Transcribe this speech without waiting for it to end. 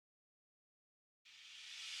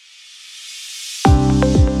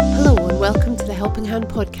Helping Hand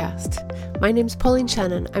podcast. My name's Pauline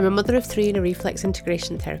Shannon. I'm a mother of three and a reflex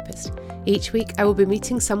integration therapist. Each week I will be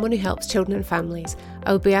meeting someone who helps children and families.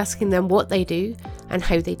 I will be asking them what they do and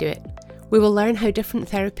how they do it. We will learn how different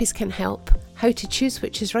therapies can help, how to choose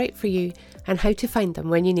which is right for you, and how to find them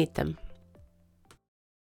when you need them.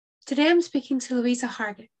 Today I'm speaking to Louisa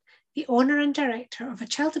Hargett, the owner and director of a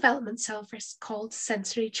child development service called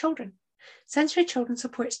Sensory Children. Sensory Children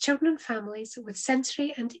supports children and families with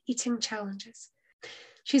sensory and eating challenges.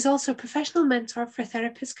 She's also a professional mentor for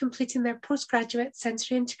therapists completing their postgraduate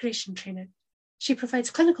sensory integration training. She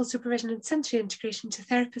provides clinical supervision and sensory integration to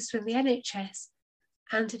therapists within the NHS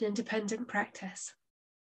and in independent practice.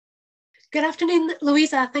 Good afternoon,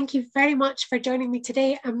 Louisa. Thank you very much for joining me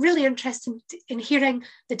today. I'm really interested in hearing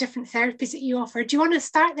the different therapies that you offer. Do you want to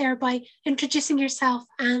start there by introducing yourself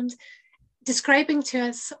and describing to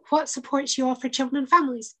us what supports you offer children and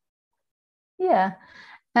families? Yeah.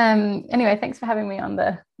 Anyway, thanks for having me on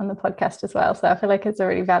the podcast as well. So I feel like it's a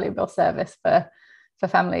really valuable service for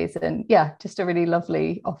families, and yeah, just a really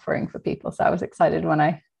lovely offering for people. So I was excited when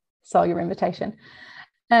I saw your invitation.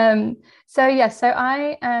 So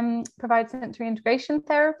I provide sensory integration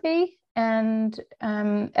therapy and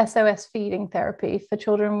SOS feeding therapy for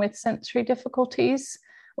children with sensory difficulties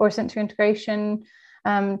or sensory integration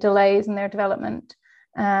delays in their development.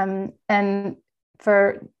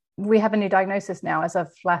 We have a new diagnosis now as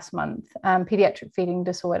of last month, pediatric feeding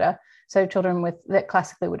disorder. So children that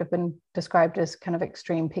classically would have been described as kind of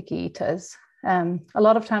extreme picky eaters. A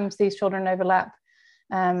lot of times these children overlap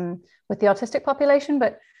with the autistic population,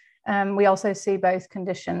 but we also see both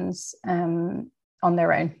conditions on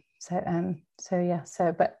their own.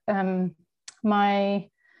 My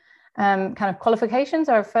kind of qualifications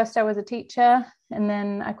are, first I was a teacher, and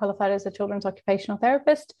then I qualified as a children's occupational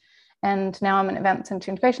therapist, and now I'm an advanced sensory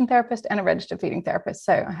integration therapist and a registered feeding therapist.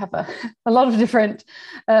 So I have a lot of different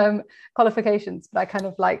qualifications, but I kind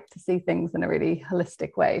of like to see things in a really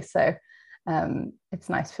holistic way. So it's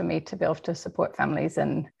nice for me to be able to support families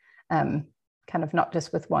and kind of not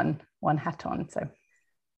just with one hat on. So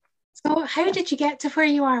how did you get to where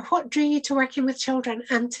you are? What drew you to working with children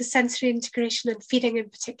and to sensory integration and feeding in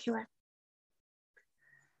particular?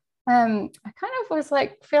 I kind of was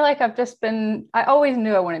feel like I always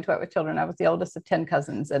knew I wanted to work with children. I was the oldest of 10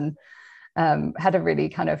 cousins and had a really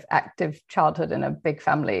kind of active childhood in a big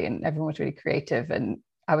family, and everyone was really creative. And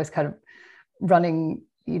I was kind of running,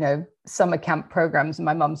 summer camp programs in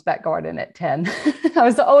my mum's back garden at 10. I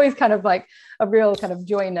was always kind of like a real kind of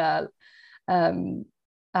joiner.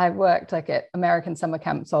 I worked at American summer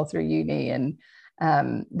camps all through uni, and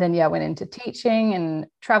then went into teaching and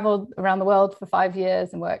traveled around the world for 5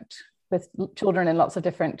 years and worked with children in lots of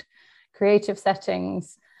different creative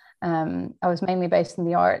settings. I was mainly based in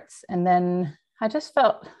the arts, and then I just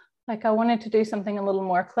felt like I wanted to do something a little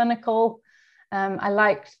more clinical. I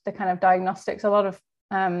liked the kind of diagnostics. A lot of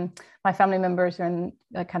my family members are in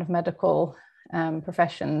kind of medical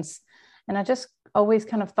professions, and I just always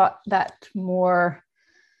kind of thought that more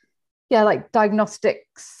diagnostic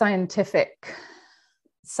scientific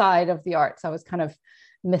side of the arts. I was kind of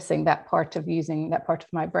missing that part of using that part of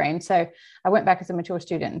my brain. So I went back as a mature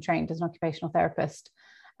student and trained as an occupational therapist.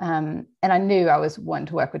 And I knew I was wanting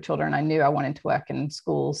to work with children. I knew I wanted to work in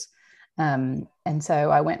schools. And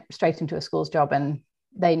so I went straight into a schools job, and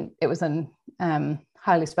it was a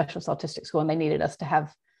highly specialist autistic school, and they needed us to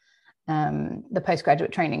have the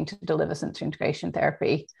postgraduate training to deliver sensory integration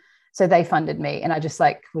therapy. So they funded me, and I just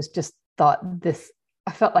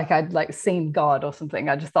I felt like I'd seen God or something.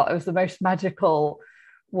 I just thought it was the most magical,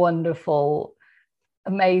 wonderful,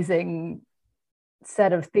 amazing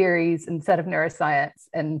set of theories and set of neuroscience,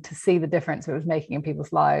 and to see the difference it was making in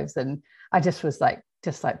people's lives. And I just was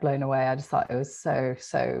blown away. I just thought it was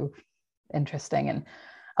so interesting. And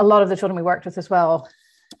a lot of the children we worked with as well,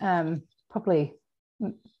 probably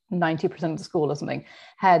 90% of the school or something,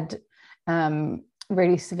 had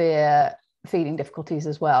really severe feeding difficulties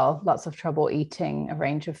as well, lots of trouble eating a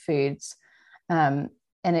range of foods.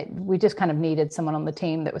 We just kind of needed someone on the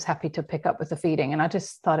team that was happy to pick up with the feeding. And I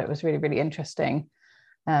just thought it was really, really interesting.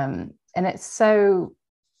 And I feel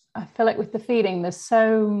like with the feeding, there's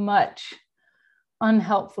so much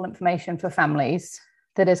unhelpful information for families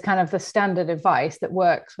that is kind of the standard advice that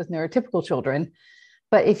works with neurotypical children.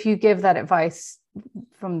 But if you give that advice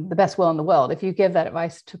from the best will in the world, if you give that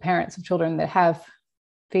advice to parents of children that have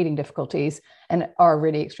feeding difficulties and are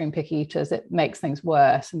really extreme picky eaters, it makes things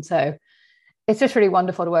worse. And so it's just really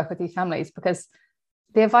wonderful to work with these families, because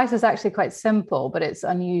the advice is actually quite simple, but it's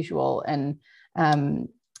unusual. And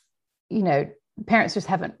parents just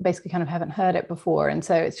haven't heard it before. And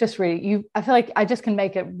so it's just really, I feel like I just can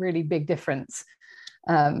make a really big difference.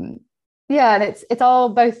 Yeah, and it's all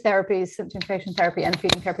both therapies, symptom integration therapy and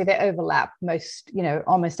feeding therapy. They overlap.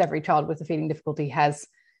 Almost every child with a feeding difficulty has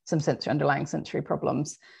some underlying sensory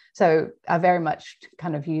problems. So I very much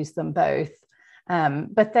kind of use them both.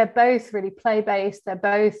 But they're both really play-based. They're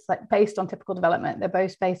both like based on typical development. They're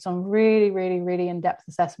both based on really, really, really in-depth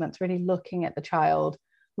assessments, really looking at the child,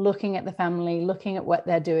 looking at the family, looking at what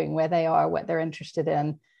they're doing, where they are, what they're interested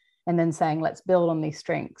in, and then saying, let's build on these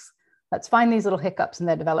strengths. Let's find these little hiccups in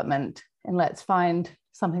their development, and let's find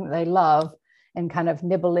something that they love and kind of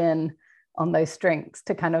nibble in on those strengths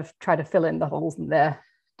to kind of try to fill in the holes in their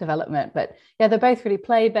development. But yeah, they're both really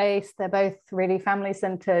play-based. They're both really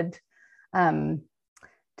family-centered.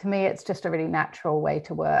 To me, it's just a really natural way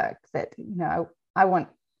to work that, I want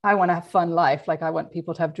to have fun life. Like, I want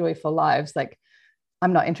people to have joyful lives. Like,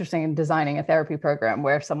 I'm not interested in designing a therapy program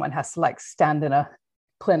where someone has to like stand in a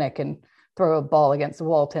clinic and throw a ball against the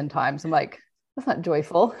wall 10 times. I'm like, that's not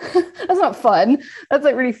joyful. That's not fun. That's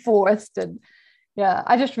like really forced. And yeah,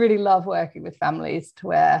 I just really love working with families to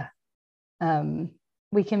where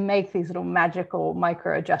we can make these little magical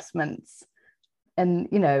micro adjustments. And,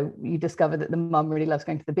 you discover that the mum really loves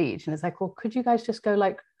going to the beach. And it's like, well, could you guys just go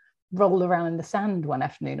like roll around in the sand one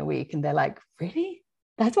afternoon a week? And they're like, really?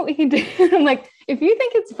 That's what we can do? I'm like, if you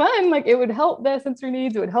think it's fun, like it would help their sensory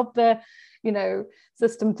needs, it would help their,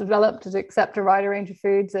 system to develop to accept a wider range of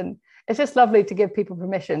foods. And it's just lovely to give people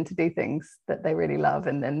permission to do things that they really love,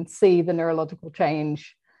 and then see the neurological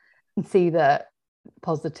change and see the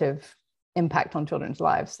positive impact on children's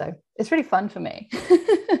lives. So it's really fun for me.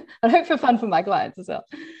 I hope for fun for my clients as well.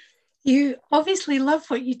 You obviously love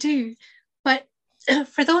what you do, but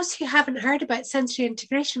for those who haven't heard about sensory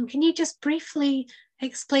integration, can you just briefly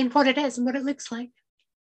explain what it is and what it looks like?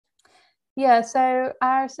 Yeah, so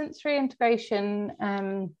our sensory integration,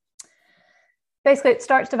 basically it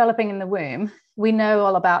starts developing in the womb. We know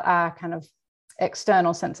all about our kind of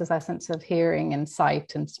external senses, our sense of hearing and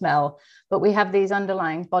sight and smell, but we have these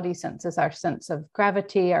underlying body senses, our sense of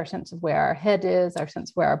gravity, our sense of where our head is, our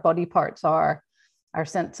sense of where our body parts are, our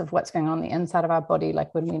sense of what's going on the inside of our body,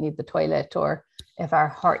 like when we need the toilet or if our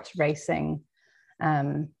heart's racing,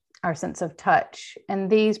 our sense of touch. And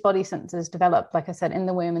these body senses develop, like I said, in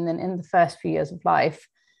the womb and then in the first few years of life.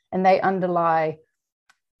 And they underlie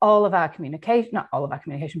all of our communication, not all of our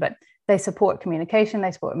communication, but they support communication,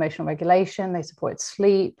 they support emotional regulation, they support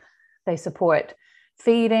sleep, they support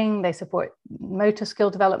feeding, they support motor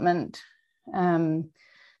skill development,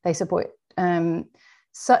 they support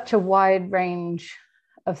such a wide range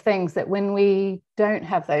of things that when we don't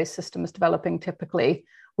have those systems developing typically,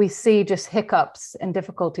 we see just hiccups and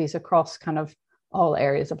difficulties across kind of all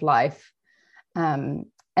areas of life. But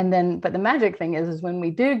the magic thing is when we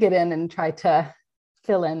do get in and try to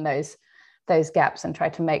fill in those gaps and try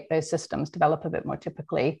to make those systems develop a bit more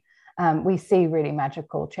typically, we see really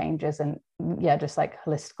magical changes, and just like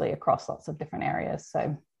holistically across lots of different areas.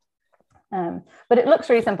 So, but it looks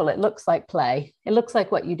really simple. It looks like play. It looks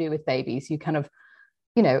like what you do with babies. You kind of,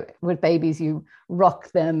 with babies, you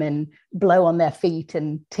rock them and blow on their feet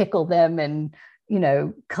and tickle them and,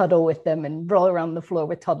 cuddle with them and roll around the floor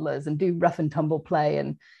with toddlers and do rough and tumble play.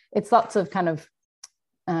 And it's lots of kind of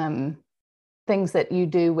things that you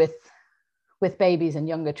do with babies and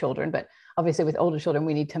younger children, but obviously with older children,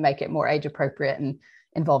 we need to make it more age appropriate and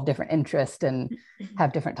involve different interests and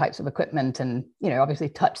have different types of equipment and, obviously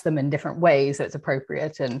touch them in different ways so it's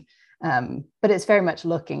appropriate. And but it's very much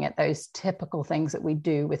looking at those typical things that we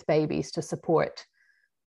do with babies to support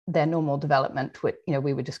their normal development, which,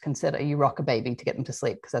 we would just consider you rock a baby to get them to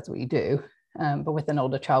sleep because that's what you do. But with an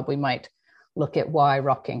older child, we might look at why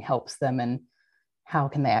rocking helps them and how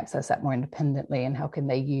can they access that more independently, and how can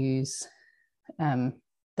they use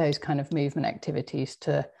those kind of movement activities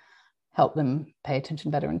to help them pay attention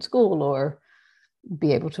better in school or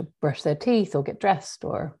be able to brush their teeth or get dressed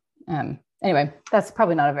or anyway, that's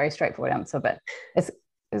probably not a very straightforward answer, but it's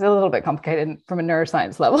a little bit complicated from a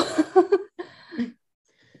neuroscience level.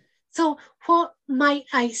 So what might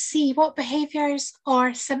I see? What behaviors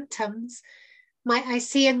or symptoms might I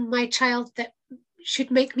see in my child that should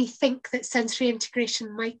make me think that sensory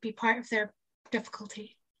integration might be part of their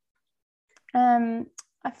difficulty?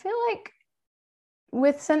 I feel like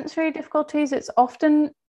with sensory difficulties, it's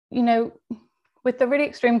often, with the really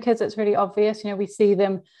extreme kids, it's really obvious. We see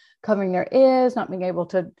them covering their ears, not being able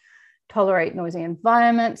to tolerate noisy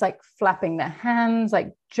environments, like flapping their hands,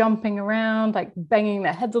 like jumping around, like banging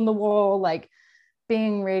their heads on the wall, like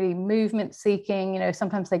being really movement seeking.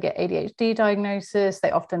 Sometimes they get ADHD diagnosis.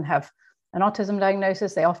 They often have an autism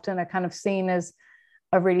diagnosis, they often are kind of seen as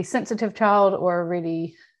a really sensitive child or a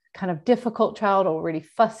really kind of difficult child or a really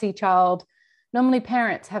fussy child. Normally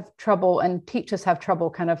parents have trouble and teachers have trouble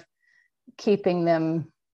kind of keeping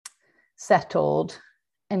them settled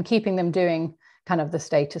and keeping them doing kind of the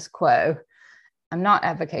status quo. I'm not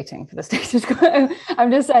advocating for the status quo.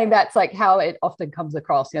 I'm just saying that's like how it often comes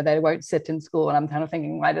across. You know, they won't sit in school, and I'm kind of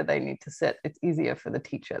thinking, why do they need to sit? It's easier for the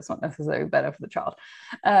teacher. It's not necessarily better for the child.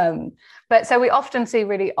 But so we often see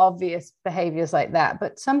really obvious behaviors like that,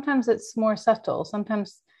 but sometimes it's more subtle.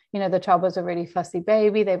 Sometimes, you know, the child was a really fussy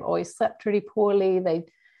baby. They've always slept really poorly. They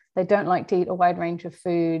don't like to eat a wide range of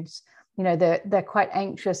foods. You know, they're quite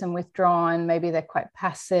anxious and withdrawn. Maybe they're quite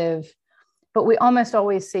passive, but we almost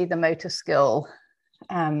always see the motor skill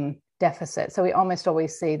deficit. So we almost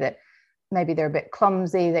always see that maybe they're a bit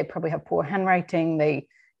clumsy. They probably have poor handwriting. They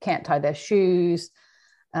can't tie their shoes.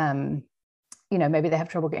 You know, maybe they have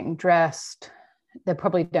trouble getting dressed. They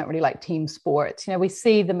probably don't really like team sports. You know, we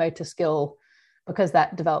see the motor skill because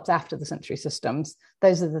that develops after the sensory systems.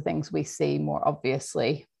 Those are the things we see more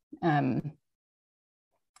obviously.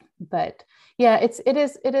 But yeah,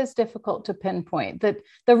 it is difficult to pinpoint. That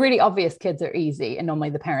the really obvious kids are easy, and normally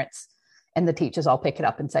the parents and the teachers all pick it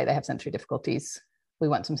up and say they have sensory difficulties. We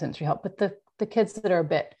want some sensory help. But the kids that are a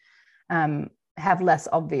bit have less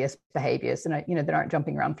obvious behaviors, and you know, they aren't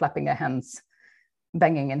jumping around, flapping their hands,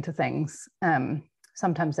 banging into things.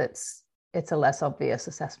 Sometimes it's a less obvious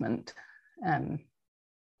assessment.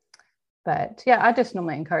 But yeah, I just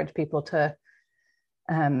normally encourage people to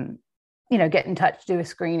you know, get in touch, do a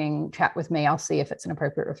screening, chat with me. I'll see if it's an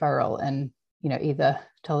appropriate referral, and, you know, either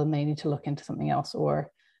tell them they need to look into something else, or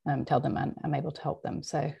tell them I'm able to help them.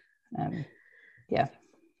 So, yeah.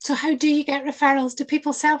 So how do you get referrals? Do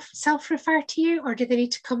people self-refer to you, or do they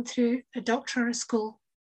need to come through a doctor or a school?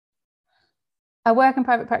 I work in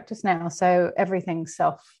private practice now, so everything's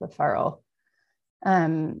self-referral.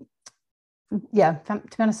 Yeah, to be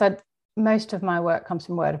honest, most of my work comes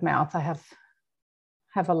from word of mouth. I have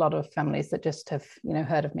a lot of families that just have, you know,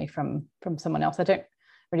 heard of me from someone else. I don't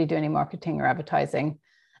really do any marketing or advertising,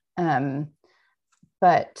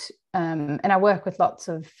 but and I work with but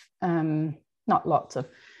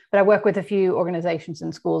I work with a few organizations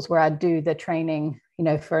and schools where I do the training, you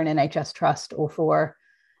know, for an NHS trust or for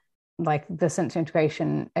like the sensory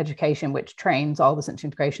integration education, which trains all the sensory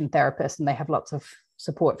integration therapists, and they have lots of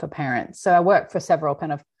support for parents. So I work for several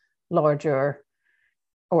kind of larger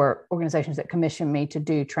or organizations that commission me to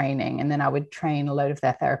do training, and then I would train a load of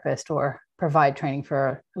their therapists or provide training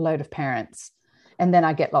for a load of parents. And then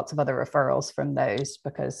I get lots of other referrals from those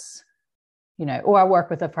because, you know, or I work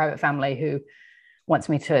with a private family who wants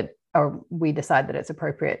me to, or we decide that it's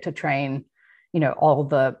appropriate to train, you know, all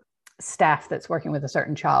the staff that's working with a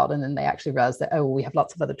certain child. And then they actually realize that, oh, we have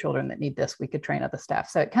lots of other children that need this. We could train other staff.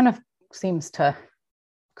 So it kind of seems to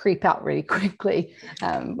creep out really quickly,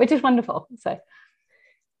 which is wonderful.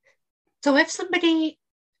 So if somebody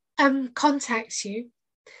contacts you,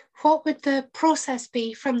 what would the process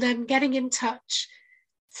be from them getting in touch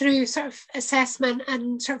through sort of assessment,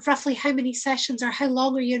 and sort of roughly how many sessions or how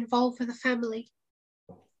long are you involved with a family?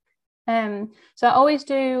 So I always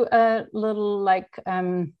do a little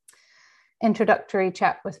introductory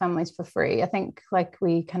chat with families for free. I think, like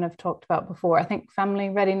we kind of talked about before, I think family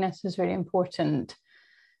readiness is really important.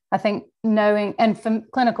 I think knowing, and for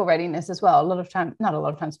clinical readiness as well, not a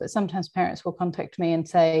lot of times, but sometimes parents will contact me and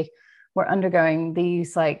say, we're undergoing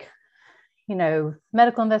these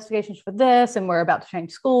medical investigations for this, and we're about to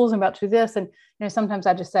change schools and about to do this. And, sometimes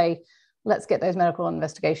I just say, let's get those medical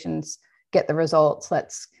investigations, get the results.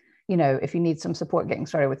 Let's, if you need some support getting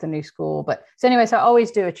started with the new school. So I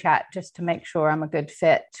always do a chat just to make sure I'm a good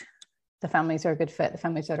fit. The families are a good fit. The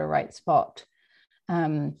families are at a right spot.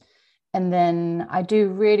 And then I do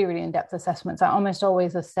really, really in-depth assessments. I almost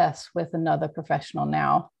always assess with another professional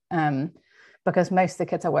now, because most of the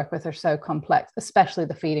kids I work with are so complex, especially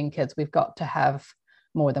the feeding kids. We've got to have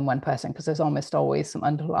more than one person because there's almost always some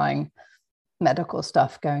underlying medical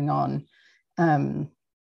stuff going on.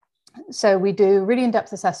 So we do really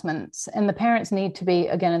in-depth assessments, and the parents need to be,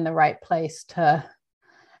 again, in the right place to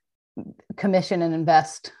commission and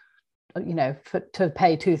invest, to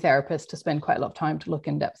pay two therapists to spend quite a lot of time to look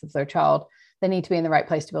in depth of their child. They need to be in the right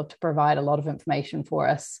place to be able to provide a lot of information for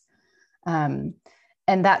us. And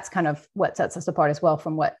that's kind of what sets us apart as well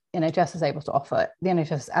from what NHS is able to offer. The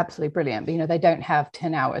NHS is absolutely brilliant, but they don't have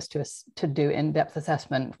 10 hours to do in-depth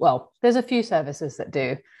assessment. Well, there's a few services that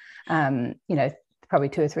do, probably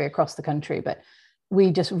 2 or 3 across the country, but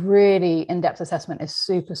we just really, in-depth assessment is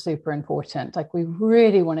super, super important. Like, we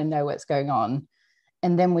really want to know what's going on.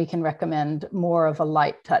 And then we can recommend more of a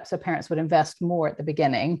light touch. So parents would invest more at the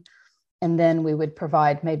beginning. And then we would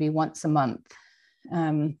provide maybe once a month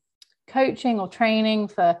coaching or training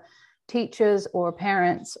for teachers or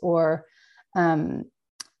parents, or little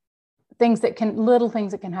things that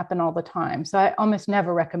can happen all the time. So I almost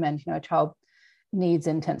never recommend, a child needs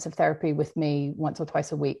intensive therapy with me once or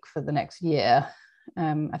twice a week for the next year.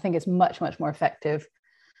 I think it's much, much more effective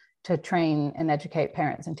to train and educate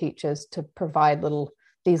parents and teachers to provide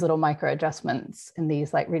these little micro adjustments and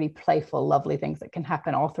these like really playful, lovely things that can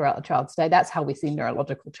happen all throughout the child's day. That's how we see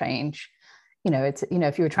neurological change. It's,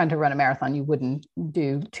 if you were trying to run a marathon, you wouldn't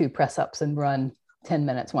do 2 press-ups and run 10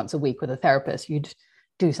 minutes once a week with a therapist. You'd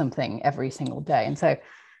do something every single day. And so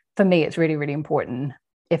for me, it's really, really important.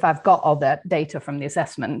 If I've got all that data from the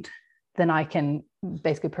assessment, then I can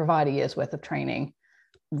basically provide a year's worth of training,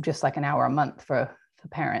 just like an hour a month for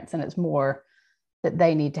parents. And it's more that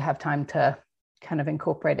they need to have time to kind of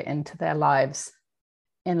incorporate it into their lives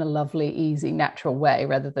in a lovely, easy, natural way,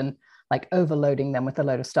 rather than like overloading them with a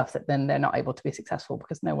load of stuff that then they're not able to be successful,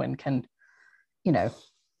 because no one can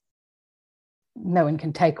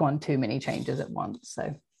take on too many changes at once.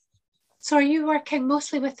 So are you working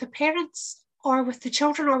mostly with the parents or with the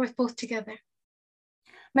children, or with both together?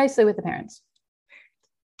 Mostly with the parents.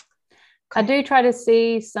 I do try to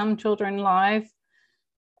see some children live,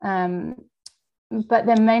 but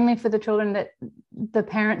they're mainly for the children that the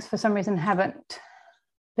parents for some reason haven't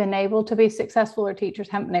been able to be successful, or teachers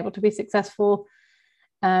haven't been able to be successful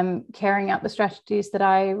carrying out the strategies that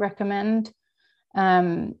I recommend.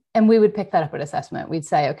 And we would pick that up at assessment. We'd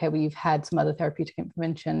say, okay, well, you've had some other therapeutic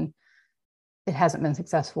intervention, it hasn't been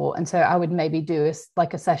successful. And so I would maybe do a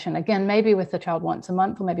session again, maybe with the child once a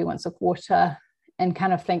month or maybe once a quarter, and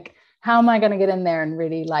kind of think, how am I going to get in there and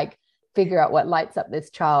really like figure out what lights up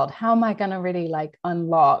this child? How am I going to really like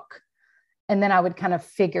unlock? And then I would kind of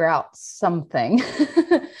figure out something.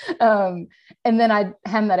 And then I'd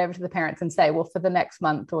hand that over to the parents and say, well, for the next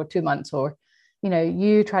month or 2 months, or,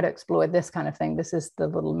 you try to explore this kind of thing. This is the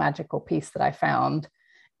little magical piece that I found.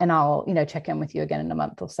 And I'll, check in with you again in a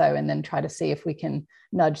month or so, and then try to see if we can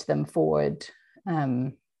nudge them forward.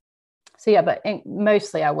 But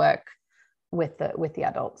mostly I work with the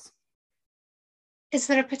adults. Is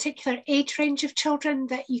there a particular age range of children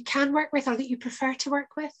that you can work with, or that you prefer to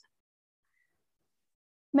work with?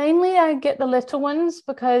 Mainly I get the little ones,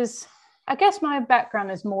 because I guess my background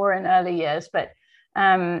is more in early years, but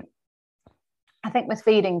I think with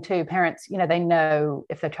feeding too, parents, they know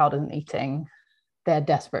if their child isn't eating, they're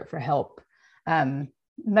desperate for help.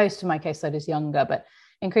 Most of my caseload is younger, but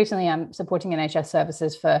increasingly I'm supporting NHS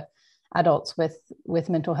services for adults with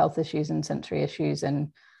mental health issues and sensory issues,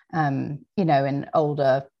 and in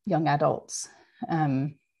older young adults.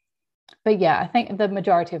 But yeah, I think the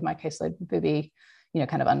majority of my caseload would be,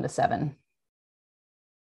 kind of under 7.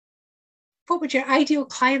 What would your ideal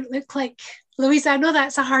client look like? Louisa, I know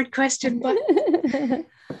that's a hard question, but I'll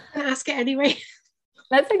ask it anyway.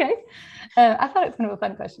 That's okay. I thought it was kind of a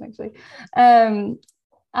fun question, actually.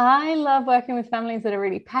 I love working with families that are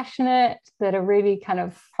really passionate, that are really kind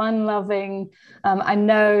of fun-loving. I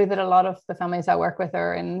know that a lot of the families I work with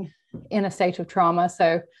are in a state of trauma,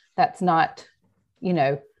 so that's not,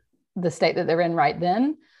 the state that they're in right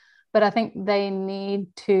then. But I think they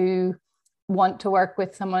need to want to work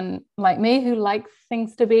with someone like me who likes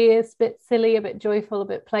things to be a bit silly, a bit joyful, a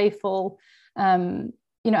bit playful. I'm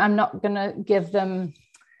not going to give them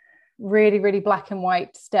really, really black and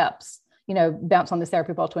white steps, bounce on this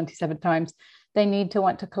therapy ball 27 times. They need to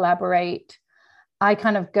want to collaborate. I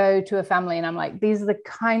kind of go to a family and I'm like, these are the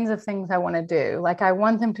kinds of things I want to do. Like, I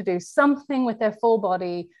want them to do something with their full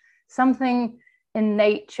body, something in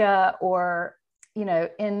nature, or,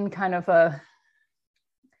 in kind of a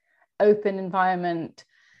open environment,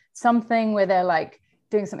 something where they're like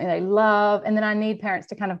doing something they love. And then I need parents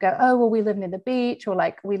to kind of go, oh, well, we live near the beach, or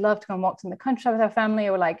like, we love to go on walks in the countryside with our family,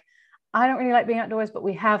 or like, I don't really like being outdoors, but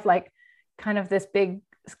we have like kind of this big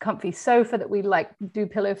comfy sofa that we like do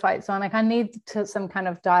pillow fights on. Like, I need some kind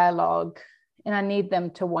of dialogue, and I need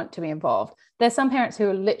them to want to be involved. There's some parents who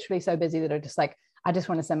are literally so busy that are just like, I just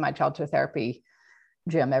want to send my child to a therapy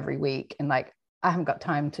gym every week, and like, I haven't got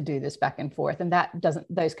time to do this back and forth. And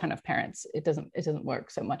those kind of parents, it doesn't work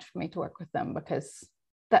so much for me to work with them, because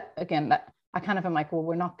that I kind of am like, well,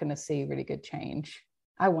 we're not going to see really good change.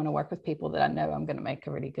 I want to work with people that I know I'm going to make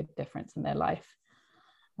a really good difference in their life.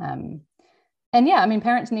 And yeah, I mean,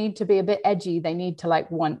 parents need to be a bit edgy. They need to like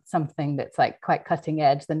want something that's like quite cutting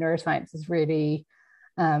edge. The neuroscience is really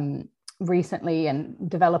recently and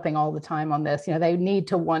developing all the time on this. They need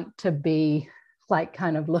to want to be like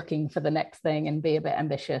kind of looking for the next thing, and be a bit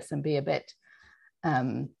ambitious, and be a bit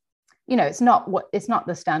it's not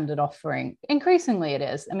the standard offering. Increasingly it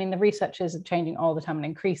is. I mean, the research is changing all the time, and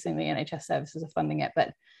increasingly NHS services are funding it,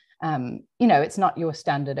 but it's not your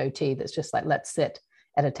standard OT that's just like, let's sit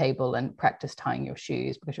at a table and practice tying your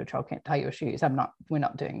shoes because your child can't tie your shoes. We're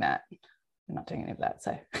not doing that. We're not doing any of that.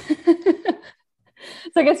 So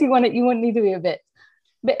I guess you need to be a bit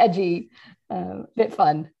edgy, bit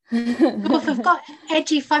fun. Well, if we've got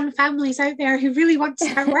edgy, fun families out there who really want to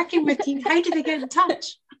start working with you, how do they get in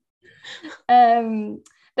touch?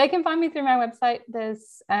 They can find me through my website.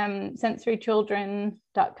 There's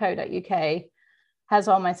sensorychildren.co.uk, has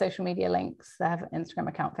all my social media links. I have an Instagram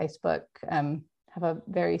account, Facebook, have a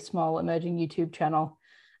very small emerging YouTube channel,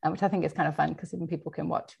 which I think is kind of fun because even people can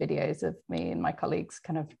watch videos of me and my colleagues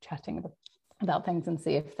kind of chatting about things and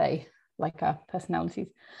see if they like our personalities.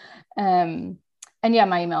 And yeah,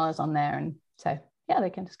 my email is on there, and so yeah, they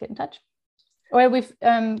can just get in touch. Or we've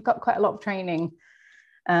got quite a lot of training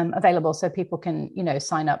available, so people can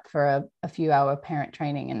sign up for a few hour parent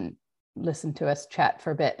training and listen to us chat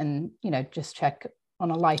for a bit, and just check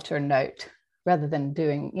on a lighter note rather than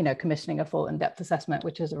doing commissioning a full in-depth assessment,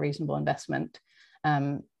 which is a reasonable investment.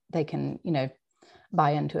 They can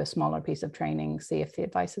buy into a smaller piece of training, see if the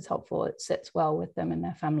advice is helpful, it sits well with them and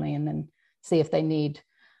their family, and then see if they need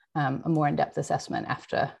a more in-depth assessment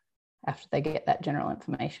after they get that general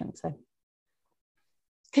information. So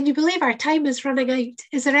can you believe our time is running out?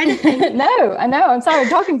 Is there anything? No, I know. I'm sorry, I'm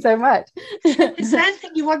talking so much. Is there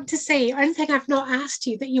anything you want to say, or anything I've not asked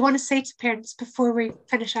you that you want to say to parents before we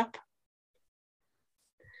finish up?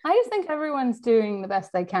 I just think everyone's doing the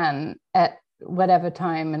best they can at whatever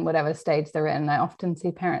time and whatever stage they're in. I often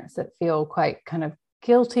see parents that feel quite kind of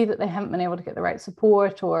guilty that they haven't been able to get the right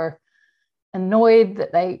support, or annoyed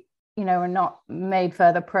that they are not made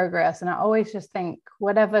further progress. And I always just think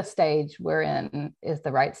whatever stage we're in is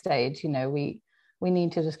the right stage. We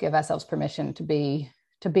need to just give ourselves permission to be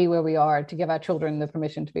where we are, to give our children the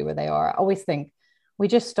permission to be where they are. I always think we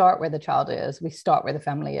just start where the child is, we start where the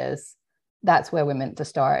family is. That's where we're meant to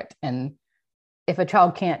start. And if a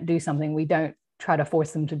child can't do something, we don't try to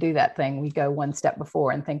force them to do that thing. We go one step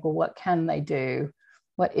before and think, well, what can they do?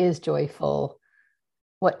 What is joyful?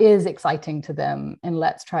 What is exciting to them? And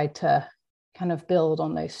let's try to kind of build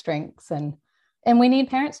on those strengths. And we need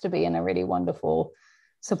parents to be in a really wonderful,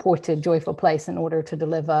 supported, joyful place in order to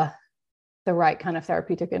deliver the right kind of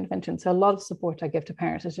therapeutic intervention. So a lot of support I give to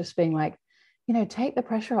parents is just being like, take the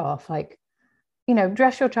pressure off,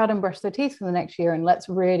 dress your child and brush their teeth for the next year, and let's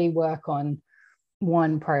really work on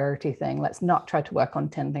one priority thing. Let's not try to work on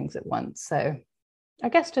 10 things at once. So I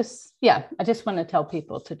guess I just want to tell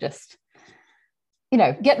people to just,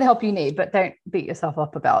 get the help you need, but don't beat yourself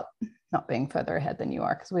up about not being further ahead than you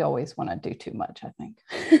are, because we always want to do too much, I think.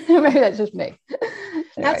 Maybe that's just me. Anyway.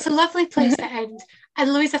 That's a lovely place to end.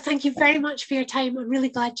 And Louisa, thank you very much for your time. I'm really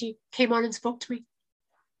glad you came on and spoke to me.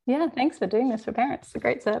 Yeah, thanks for doing this for parents. It's a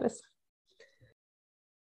great service.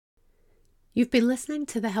 You've been listening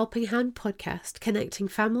to the Helping Hand podcast, connecting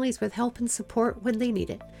families with help and support when they need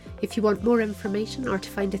it. If you want more information or to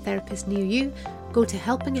find a therapist near you, go to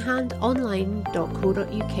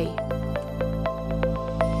helpinghandonline.co.uk.